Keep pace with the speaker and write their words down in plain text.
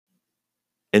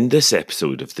In this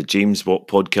episode of the James Watt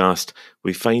podcast,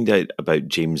 we find out about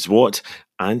James Watt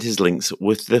and his links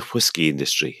with the whisky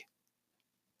industry.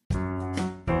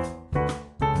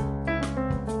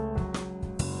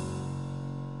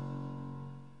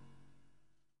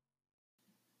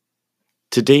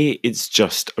 Today it's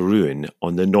just a ruin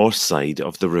on the north side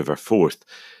of the River Forth,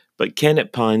 but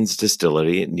Kennetpans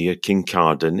distillery near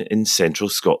Kincardine in central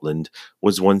Scotland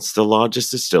was once the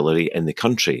largest distillery in the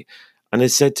country and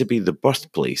is said to be the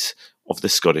birthplace of the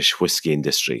Scottish whisky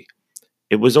industry.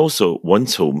 It was also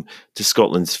once home to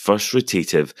Scotland's first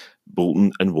rotative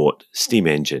Boulton Watt steam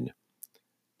engine.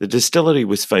 The distillery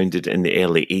was founded in the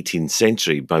early 18th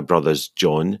century by brothers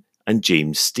John and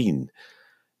James Steen.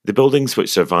 The buildings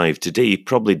which survive today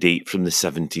probably date from the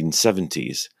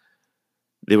 1770s.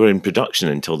 They were in production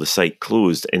until the site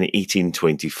closed in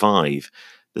 1825.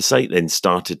 The site then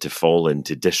started to fall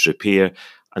into disrepair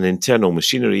and internal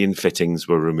machinery and fittings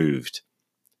were removed.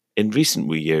 In recent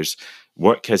years,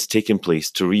 work has taken place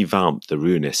to revamp the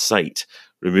ruinous site,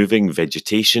 removing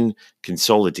vegetation,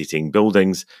 consolidating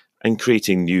buildings, and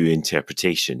creating new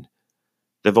interpretation.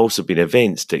 There have also been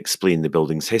events to explain the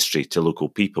building's history to local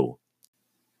people.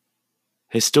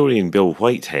 Historian Bill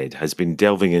Whitehead has been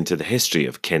delving into the history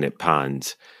of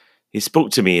Kennetpans. He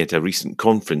spoke to me at a recent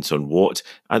conference on Watt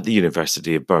at the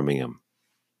University of Birmingham.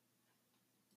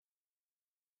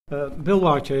 Bill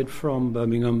Whitehead from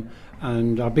Birmingham,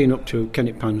 and I've been up to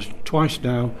Kennetpans twice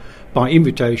now by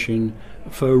invitation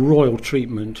for royal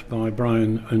treatment by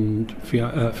Brian and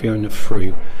Fiona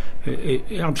Frew.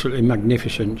 Absolutely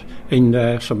magnificent in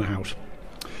their summer house.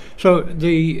 So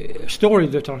the story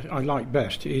that I like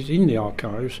best is in the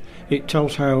archives. It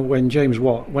tells how when James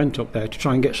Watt went up there to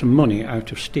try and get some money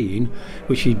out of Steen,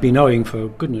 which he'd been owing for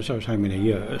goodness knows how many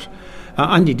years,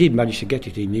 and he did manage to get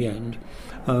it in the end.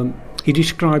 He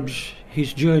describes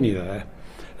his journey there,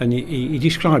 and he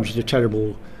describes the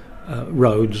terrible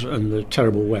roads and the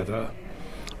terrible weather.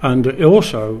 And it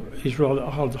also is rather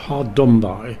hard done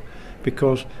by,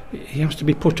 because he has to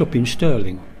be put up in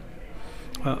Stirling.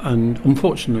 And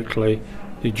unfortunately,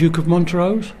 the Duke of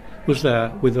Montrose was there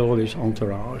with all his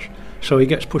entourage, so he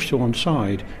gets pushed to one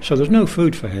side. So there's no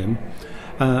food for him,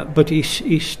 but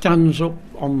he stands up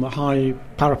on the high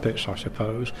parapets, I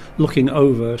suppose, looking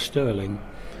over Stirling,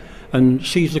 and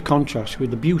sees the contrast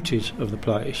with the beauties of the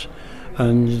place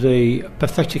and the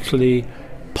pathetically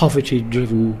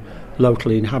poverty-driven local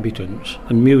inhabitants,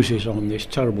 and muses on this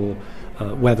terrible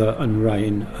weather and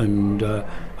rain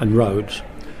and roads.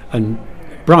 And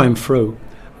Brian Frew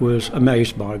was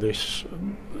amazed by this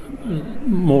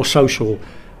more social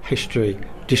history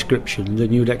description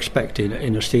than you'd expect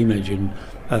in a steam engine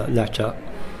letter,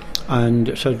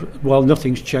 and said, well,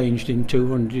 nothing's changed in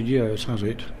 200 years, has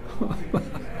it?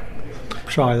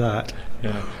 Try that.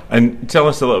 Yeah. And tell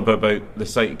us a little bit about the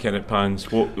site,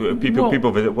 Kennetpans. What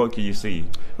people visit, what can you see?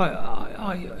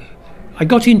 I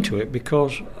got into it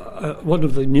because one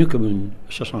of the Newcomen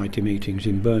Society meetings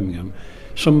in Birmingham,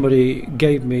 somebody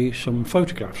gave me some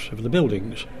photographs of the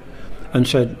buildings and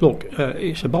said, look,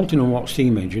 it's a Boulton Watt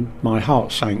steam engine. My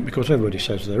heart sank because everybody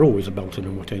says they're always a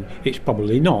Boulton Watt engine. It's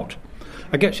probably not.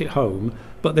 I gets it home,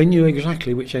 but they knew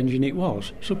exactly which engine it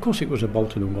was. So of course it was a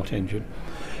Boulton Watt engine.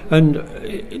 And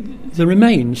the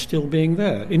remains still being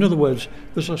there. In other words,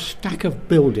 there's a stack of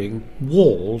building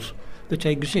walls that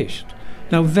exist.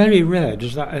 Now, very rare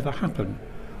does that ever happen.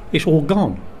 It's all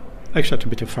gone, except a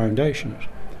bit of foundations.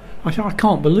 I said, I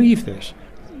can't believe this.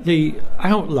 The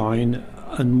outline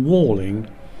and walling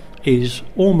is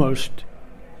almost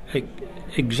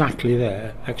exactly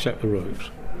there, except the roofs.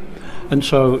 And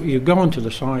so you go onto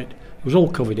the site, it was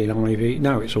all covered in ivy,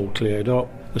 now it's all cleared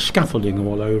up, the scaffolding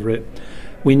all over it.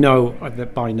 We know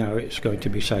that by now it's going to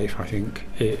be safe, I think.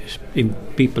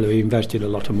 People have invested a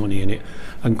lot of money in it,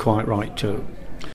 and quite right too.